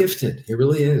very gifted. He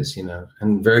really is,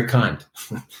 and very kind.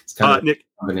 It's kind of Nick, a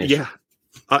combination.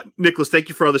 yeah. Nicholas, thank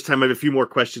you for all this time. I have a few more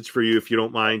questions for you, if you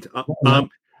don't mind.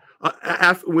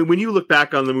 When you look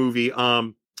back on the movie,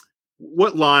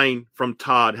 what line from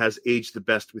Todd has aged the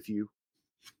best with you?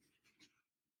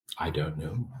 I don't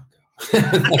know.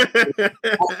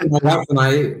 My wife and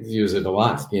I use it a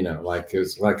lot,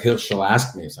 she'll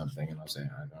ask me something and I'll say,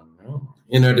 I don't know,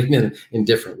 in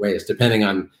different ways, depending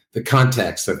on the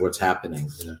context of what's happening.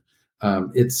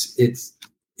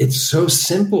 It's so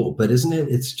simple, but isn't it?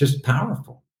 It's just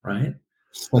powerful, right?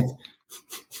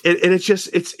 And it's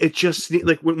just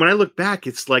like when I look back,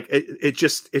 it's like it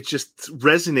just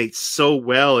resonates so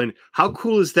well. And how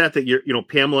cool is that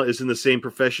Pamela is in the same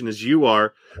profession as you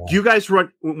are? Yeah. Do you guys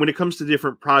run, when it comes to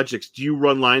different projects, do you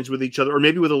run lines with each other, or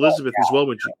maybe with Elizabeth as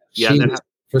well?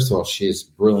 First of all, she's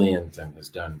brilliant and has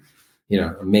done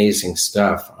amazing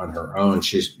stuff on her own.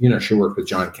 She's she worked with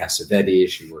John Cassavetes.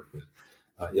 She worked with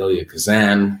Elia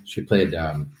Kazan. She played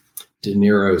De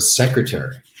Niro's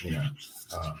secretary.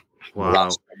 Wow.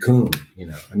 Coon,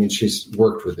 I mean, she's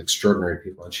worked with extraordinary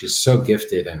people, and she's so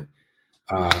gifted,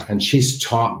 and she's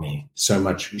taught me so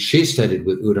much. She studied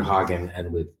with Uta Hagen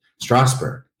and with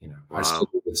Strasberg. Wow. I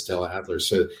studied with Stella Adler.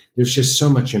 So there's just so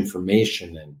much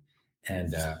information,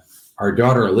 and our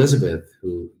daughter Elizabeth,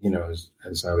 who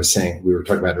as I was saying, we were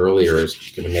talking about earlier, is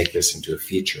going to make this into a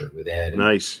feature with Ed.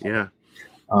 Nice, yeah.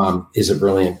 Is a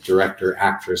brilliant director,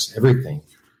 actress, everything,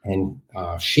 and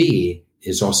she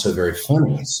is also very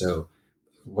funny. So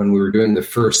when we were doing the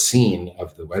first scene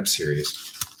of the web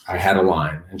series, I had a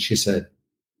line and she said,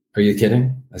 "Are you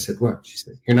kidding?" I said, "What?" She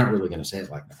said, "You're not really going to say it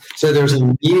like that." So there's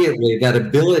immediately that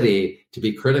ability to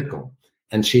be critical,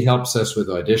 and she helps us with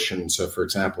audition. So for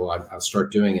example, I'll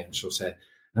start doing it and she'll say,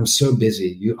 "I'm so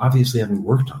busy. You obviously haven't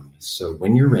worked on this. So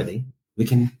when you're ready, we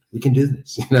can do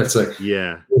this." It's like,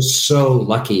 yeah, we're so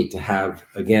lucky to have,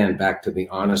 again, back to the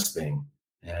honest thing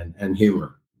and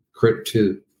humor.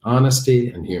 To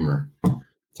honesty and humor,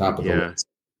 top of the list.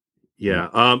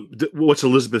 Yeah. What's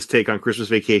Elizabeth's take on Christmas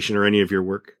Vacation or any of your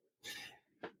work?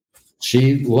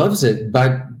 She loves it,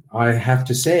 but I have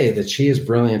to say that she is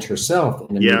brilliant herself.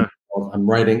 Yeah.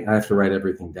 I have to write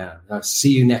everything down. See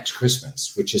You Next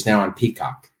Christmas, which is now on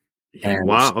Peacock. And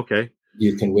wow. Okay.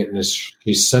 You can witness,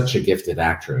 she's such a gifted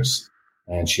actress,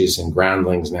 and she's in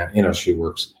Groundlings now.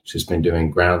 She's been doing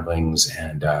Groundlings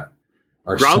and,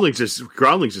 Groundlings is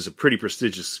a pretty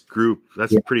prestigious group.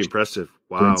 That's pretty impressive.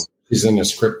 Wow. He's in a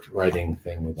script writing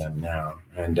thing with them now.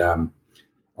 And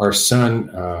our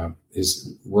son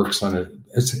he's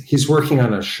working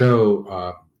on a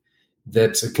show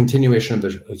that's a continuation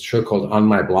of a show called On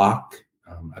My Block.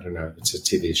 I don't know. It's a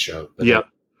TV show.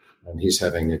 And he's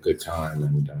having a good time.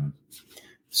 And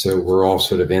so we're all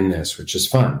sort of in this, which is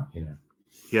fun,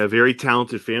 Yeah, very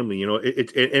talented family. And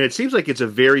it seems like it's a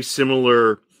very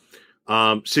similar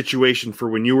situation for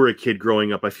when you were a kid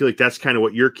growing up. I feel like that's kind of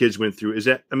what your kids went through. Is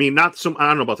that, I mean, I don't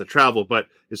know about the travel, but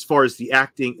as far as the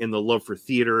acting and the love for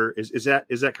theater, is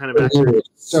that kind of accurate?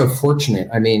 So fortunate.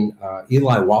 I mean,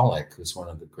 Eli Wallach was one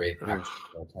of the great actors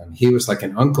of all time. He was like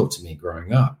an uncle to me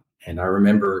growing up. And I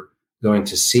remember going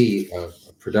to see a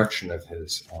production of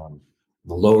his,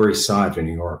 the Lower East Side of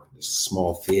New York, this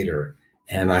small theater.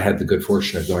 And I had the good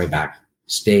fortune of going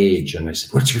backstage, and I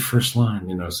said, "What's your first line?"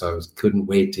 So I couldn't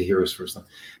wait to hear his first line.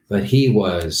 But he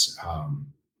was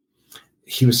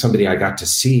somebody I got to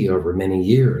see over many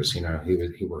years. He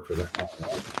worked with it.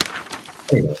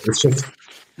 Anyway, it's just,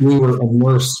 we were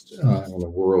immersed in a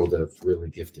world of really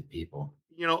gifted people.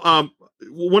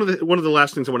 One of the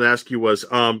last things I want to ask you was,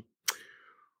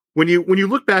 when you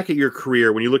look back at your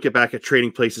career, when you look back at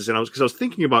Trading Places, and I was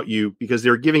thinking about you because they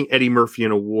were giving Eddie Murphy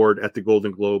an award at the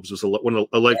Golden Globes. It was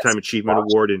a Lifetime Achievement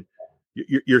Award, and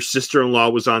your sister-in-law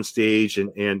was on stage,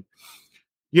 and it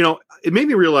made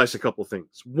me realize a couple of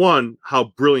things. One, how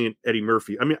brilliant Eddie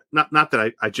Murphy. I mean, not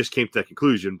that I just came to that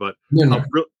conclusion, but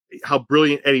how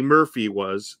brilliant Eddie Murphy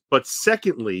was. But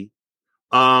secondly,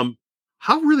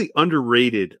 how really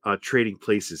underrated Trading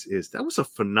Places is. That was a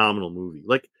phenomenal movie.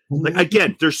 Like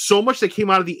again, there's so much that came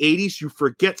out of the 80s. You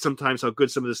forget sometimes how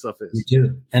good some of this stuff is. You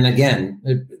do. And again,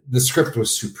 the script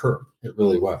was superb. It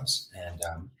really was. And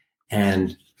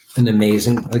an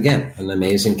amazing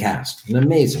cast.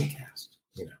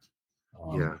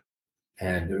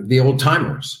 And the old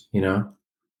timers,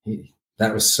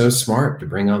 that was so smart to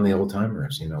bring on the old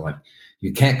timers, like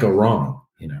you can't go wrong,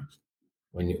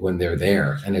 when they're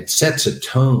there, and it sets a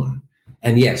tone.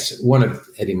 And yes, one of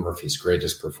Eddie Murphy's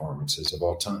greatest performances of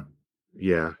all time.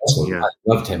 Yeah. Also, Yeah. I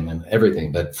loved him and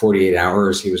everything, but 48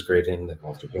 Hours he was great in, that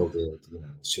Walter Hill did.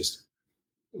 It's just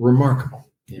remarkable.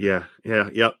 Yeah.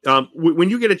 When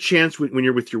you get a chance, when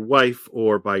you're with your wife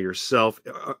or by yourself,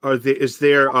 is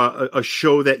there a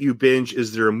show that you binge?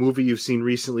 Is there a movie you've seen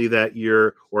recently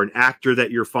or an actor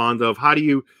that you're fond of? How do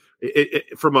you,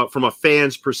 from a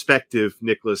fan's perspective,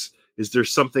 Nicholas, is there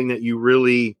something that you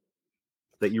really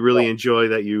enjoy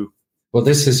that you? Well,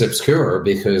 this is obscure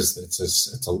because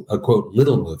it's a quote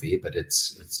little movie, but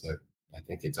I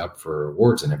think it's up for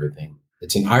awards and everything.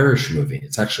 It's an Irish movie.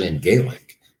 It's actually in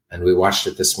Gaelic. And we watched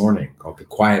it this morning, called The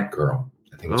Quiet Girl.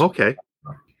 I think it's okay.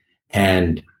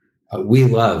 And we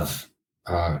love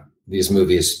these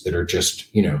movies that are just,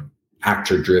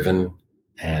 actor driven,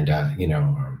 and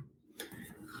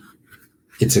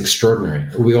it's extraordinary.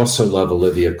 We also love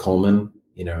Olivia Colman.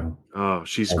 Oh,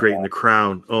 she's great in The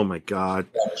Crown. Oh my God.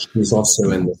 She's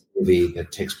also in this movie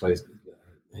that takes place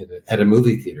at a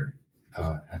movie theater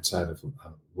outside of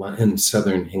in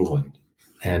southern England,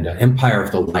 and Empire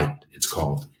of the Light, it's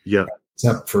called. Yeah. It's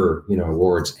up for,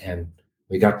 awards, and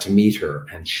we got to meet her,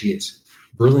 and she is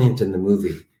brilliant in the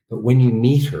movie. But when you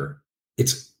meet her,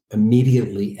 it's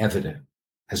immediately evident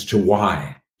as to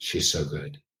why she's so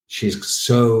good. She's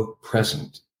so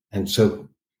present and so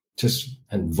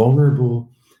and vulnerable.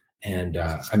 And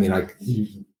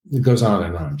it goes on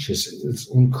and on. It's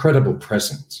incredible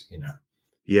presence,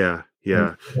 Yeah.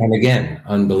 And again,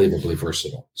 unbelievably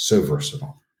versatile. So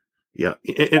versatile. Yeah.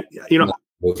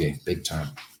 Movie, big time.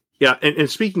 Yeah. And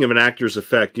speaking of an actor's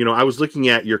effect, I was looking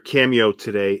at your Cameo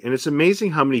today, and it's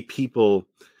amazing how many people,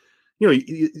 the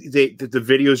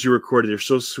videos you recorded are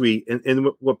so sweet. And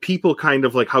what people kind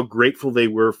of like, how grateful they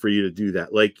were for you to do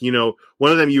that. Like,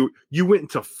 one of them, you went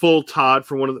into full Todd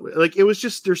for one of the, like, it was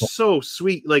just, they're so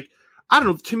sweet. Like, I don't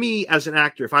know, to me as an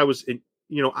actor, if I was in,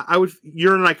 you're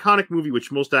in an iconic movie,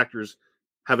 which most actors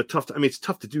have a tough time. It's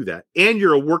tough to do that. And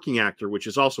you're a working actor, which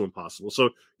is also impossible.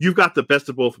 So you've got the best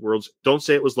of both worlds. Don't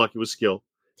say it was luck, it was skill.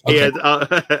 Okay. And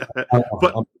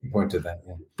I'll point to that.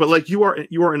 Yeah. But like you are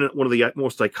in one of the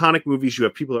most iconic movies. You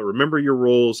have people that remember your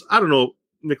roles. I don't know,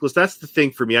 Nicholas, that's the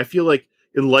thing for me. I feel like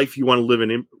in life you want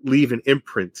to leave an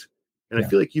imprint. And I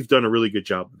feel like you've done a really good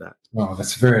job of that. Oh,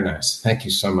 that's very nice. Thank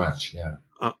you so much. Yeah.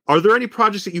 Are there any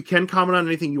projects that you can comment on?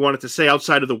 Anything you wanted to say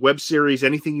outside of the web series?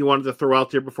 Anything you wanted to throw out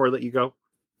there before I let you go?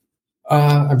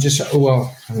 I'm just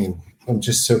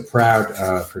so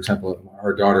proud. For example,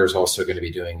 our daughter is also going to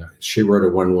be she wrote a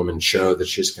one-woman show that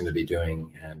she's going to be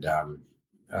doing. And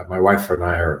my wife and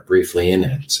I are briefly in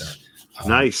it. So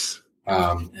nice.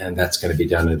 And that's going to be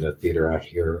done at a theater out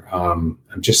here.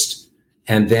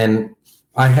 And then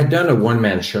I had done a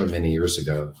one-man show many years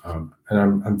ago,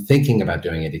 and I'm thinking about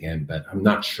doing it again, but I'm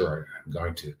not sure I'm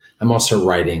going to. I'm also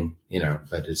writing,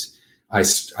 but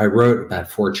I wrote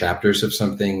about 4 chapters of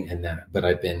something, but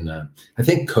I've been, I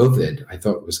think COVID, I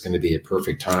thought was going to be a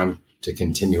perfect time to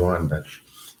continue on, but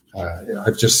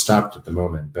I've just stopped at the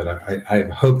moment. But I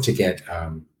hope to get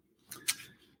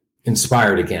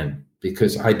inspired again,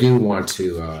 because I do want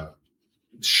to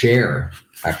share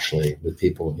actually with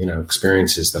people,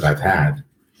 experiences that I've had.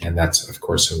 And that's, of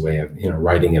course, a way of,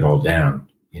 writing it all down,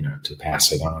 to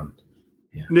pass it on.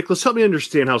 Yeah. Nicholas, help me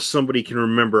understand how somebody can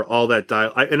remember all that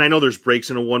dialogue. And I know there's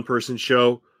breaks in a one-person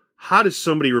show. How does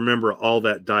somebody remember all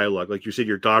that dialogue? Like you said,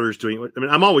 your daughter's doing it. I mean,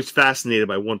 I'm always fascinated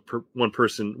by one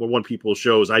person or one people's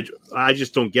shows. I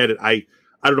just don't get it. I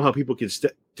don't know how people can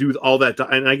do all that.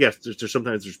 And I guess there's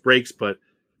sometimes there's breaks, but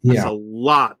it's a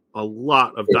lot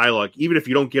of dialogue. Even if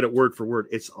you don't get it word for word,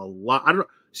 it's a lot. I don't know.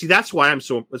 See, that's why that's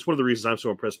one of the reasons I'm so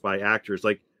impressed by actors.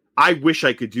 Like, I wish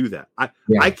I could do that. I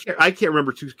can't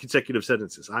remember 2 consecutive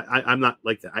sentences. I'm not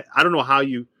like that. I don't know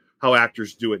how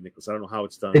actors do it, Nicholas. I don't know how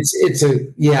it's done.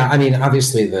 I mean,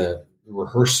 obviously the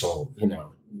rehearsal,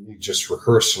 you just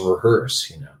rehearse and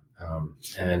rehearse,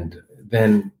 and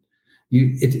then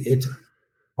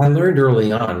I learned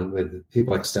early on with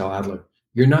people like Stella Adler,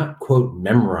 you're not, quote,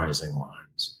 memorizing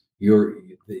lines.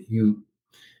 You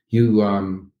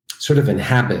sort of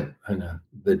inhabit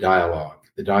the dialogue.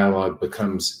 The dialogue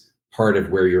becomes part of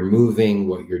where you're moving,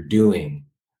 what you're doing.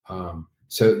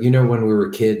 So, when we were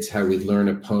kids, how we'd learn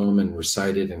a poem and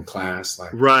recite it in class.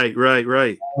 Like, right.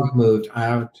 Moved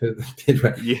out to the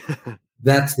pit. Yeah.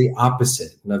 That's the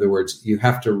opposite. In other words, you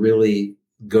have to really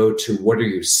go to, what are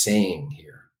you saying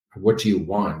here? What do you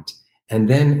want? And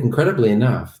then, incredibly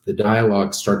enough, the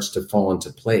dialogue starts to fall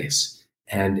into place.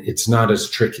 And it's not as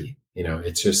tricky.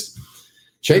 It's just...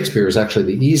 Shakespeare is actually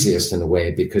the easiest in a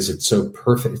way because it's so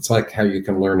perfect. It's like how you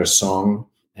can learn a song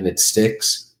and it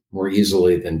sticks more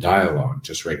easily than dialogue,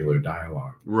 just regular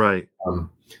dialogue. Right.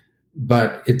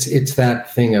 but it's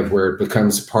that thing of where it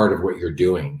becomes part of what you're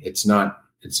doing. It's not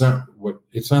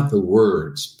the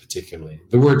words particularly.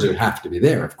 The words would have to be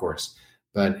there, of course,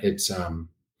 but it's.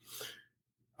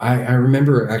 I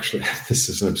remember actually, this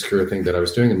is an obscure thing, but I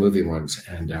was doing a movie once,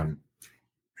 and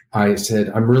I said,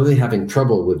 I'm really having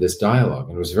trouble with this dialogue,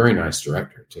 and it was a very nice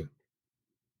director too.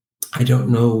 I don't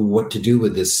know what to do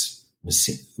with this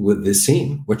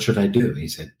scene. What should I do? He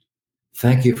said,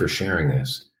 thank you for sharing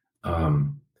this.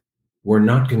 We're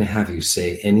not going to have you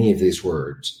say any of these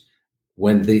words.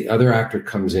 When the other actor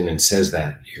comes in and says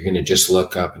that, you're going to just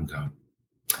look up and go,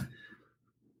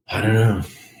 I don't know.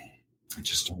 I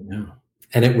just don't know.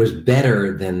 And it was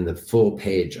better than the full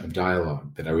page of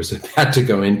dialogue that I was about to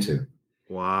go into.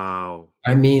 Wow.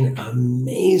 I mean,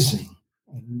 amazing.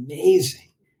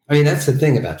 I mean, that's the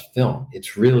thing about film.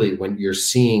 It's really when you're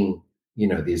seeing,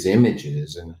 these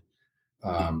images. And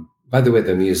by the way,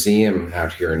 the museum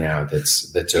out here now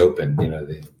that's open,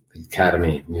 the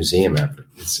Academy Museum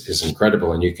is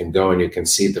incredible. And you can go and you can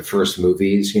see the first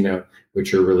movies,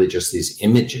 which are really just these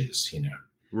images,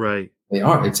 Right. They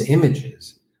are. It's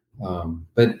images.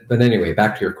 But anyway,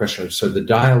 back to your question. So the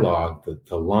dialogue,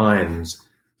 the lines,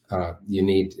 I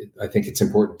think it's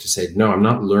important to say, no, I'm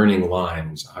not learning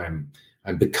lines. I'm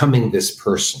becoming this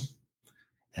person,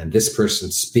 and this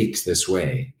person speaks this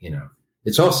way.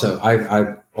 It's also,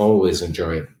 I always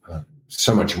enjoy it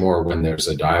so much more when there's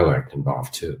a dialect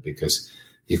involved too, because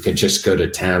you can just go to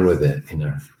town with it,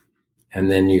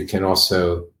 and then you can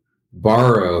also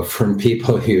borrow from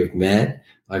people you've met.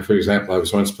 Like, for example, I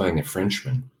was once playing a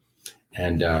Frenchman,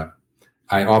 and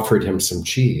I offered him some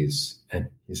cheese, and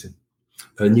he said,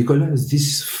 Nicolas,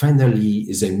 this finally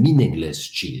is a meaningless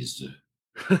cheese.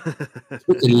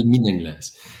 Totally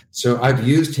meaningless. So I've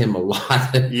used him a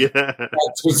lot. Yeah.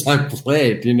 That's what I've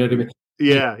played. You know what I mean?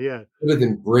 Yeah. Sort of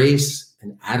embrace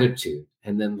an attitude,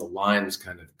 and then the lines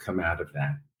kind of come out of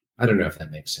that. I don't know if that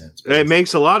makes sense. It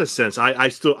makes a lot of sense. I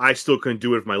still couldn't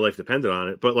do it if my life depended on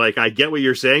it. But like, I get what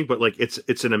you're saying, but like,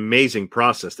 it's an amazing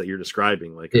process that you're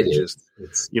describing. Like, it's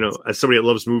as somebody that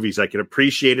loves movies, I can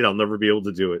appreciate it. I'll never be able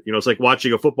to do it. It's like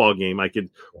watching a football game. I could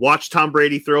watch Tom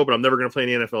Brady throw, but I'm never going to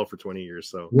play in the NFL for 20 years.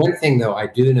 So one thing though, I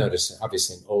do notice,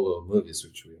 obviously in old movies,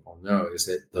 which we all know, is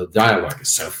that the dialogue is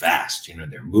so fast,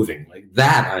 they're moving like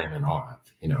that. I am in awe of,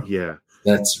 Yeah.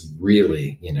 That's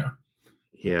really, Yeah.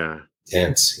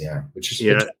 Tense, yeah. Which is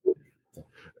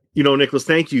Nicholas,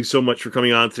 thank you so much for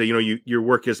coming on today. Your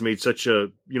work has made such a,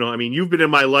 you've been in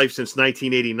my life since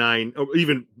 1989, or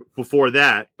even before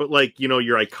that. But like,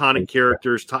 your iconic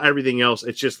characters, everything else.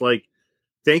 It's just like,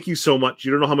 thank you so much.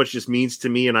 You don't know how much this means to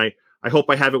me, and I hope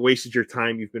I haven't wasted your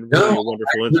time. You've been really a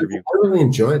wonderful interview. I really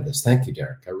enjoyed this. Thank you,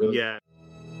 Derek. Yeah.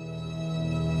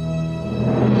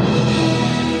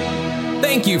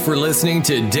 Thank you for listening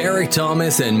to Derek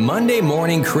Thomas and Monday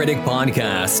Morning Critic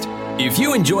Podcast. If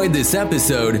you enjoyed this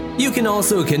episode, you can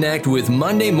also connect with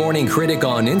Monday Morning Critic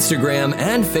on Instagram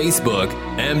and Facebook,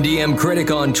 MDM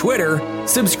Critic on Twitter,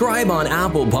 subscribe on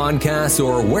Apple Podcasts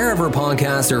or wherever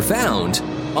podcasts are found.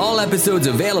 All episodes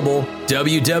available,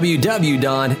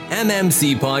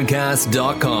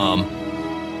 www.mmcpodcast.com.